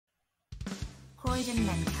Croydon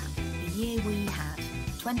Mencap, the year we had,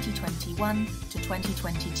 2021 to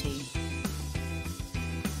 2022.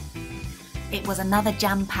 It was another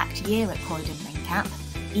jam-packed year at Croydon Mencap,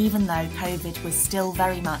 even though COVID was still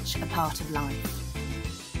very much a part of life.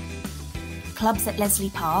 Clubs at Leslie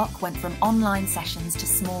Park went from online sessions to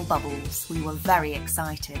small bubbles. We were very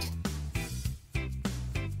excited.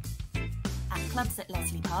 At clubs at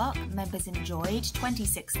Leslie Park, members enjoyed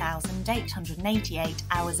 26,888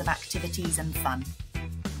 hours of activities and fun.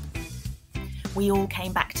 We all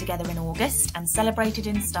came back together in August and celebrated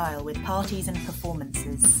in style with parties and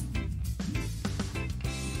performances.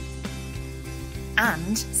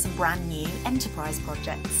 And some brand new enterprise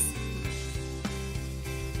projects.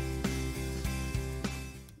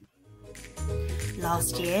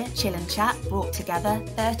 Last year, Chill and Chat brought together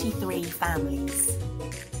 33 families.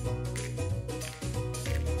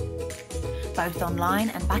 Both online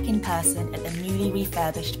and back in person at the newly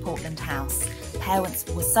refurbished Portland House, parents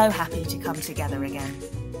were so happy to come together again.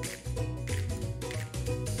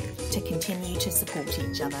 To continue to support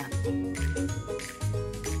each other.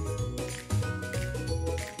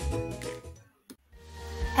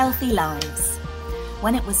 Healthy lives.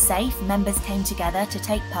 When it was safe, members came together to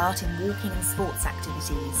take part in walking and sports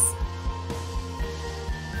activities.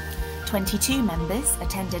 22 members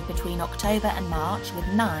attended between October and March, with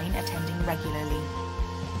 9 attending regularly.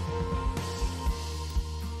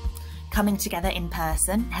 Coming together in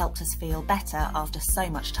person helped us feel better after so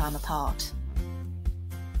much time apart.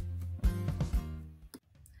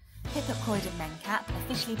 HIP at Croydon Mencap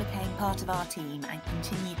officially became part of our team and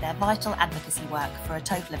continued their vital advocacy work for a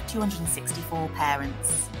total of 264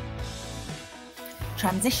 parents.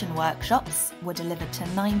 Transition workshops were delivered to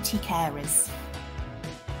 90 carers.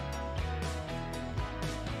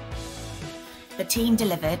 The team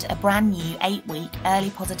delivered a brand new 8-week Early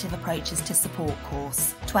Positive Approaches to Support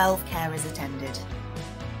course. 12 carers attended.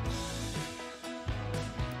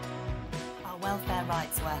 Our welfare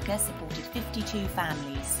rights worker supported 52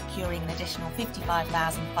 families, securing an additional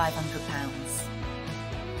 £55,500.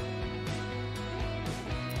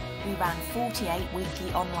 We ran 48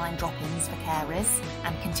 weekly online drop-ins for carers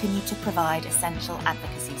and continued to provide essential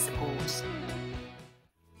advocacy support.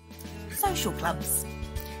 Social clubs.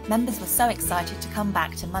 Members were so excited to come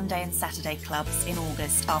back to Monday and Saturday clubs in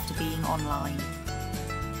August after being online.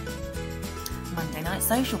 Monday Night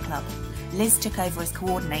Social Club. Liz took over as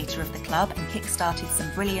coordinator of the club and kick-started some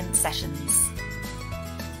brilliant sessions.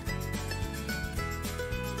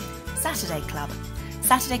 Saturday Club.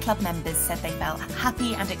 Saturday Club members said they felt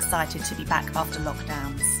happy and excited to be back after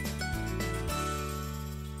lockdowns.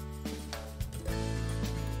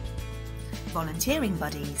 Volunteering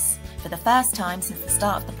buddies. For the first time since the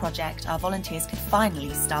start of the project, our volunteers could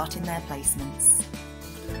finally start in their placements.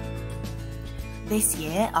 This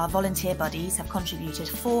year, our volunteer buddies have contributed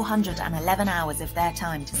 411 hours of their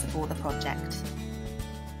time to support the project.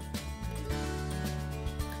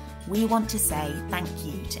 We want to say thank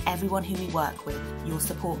you to everyone who we work with. Your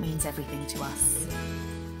support means everything to us.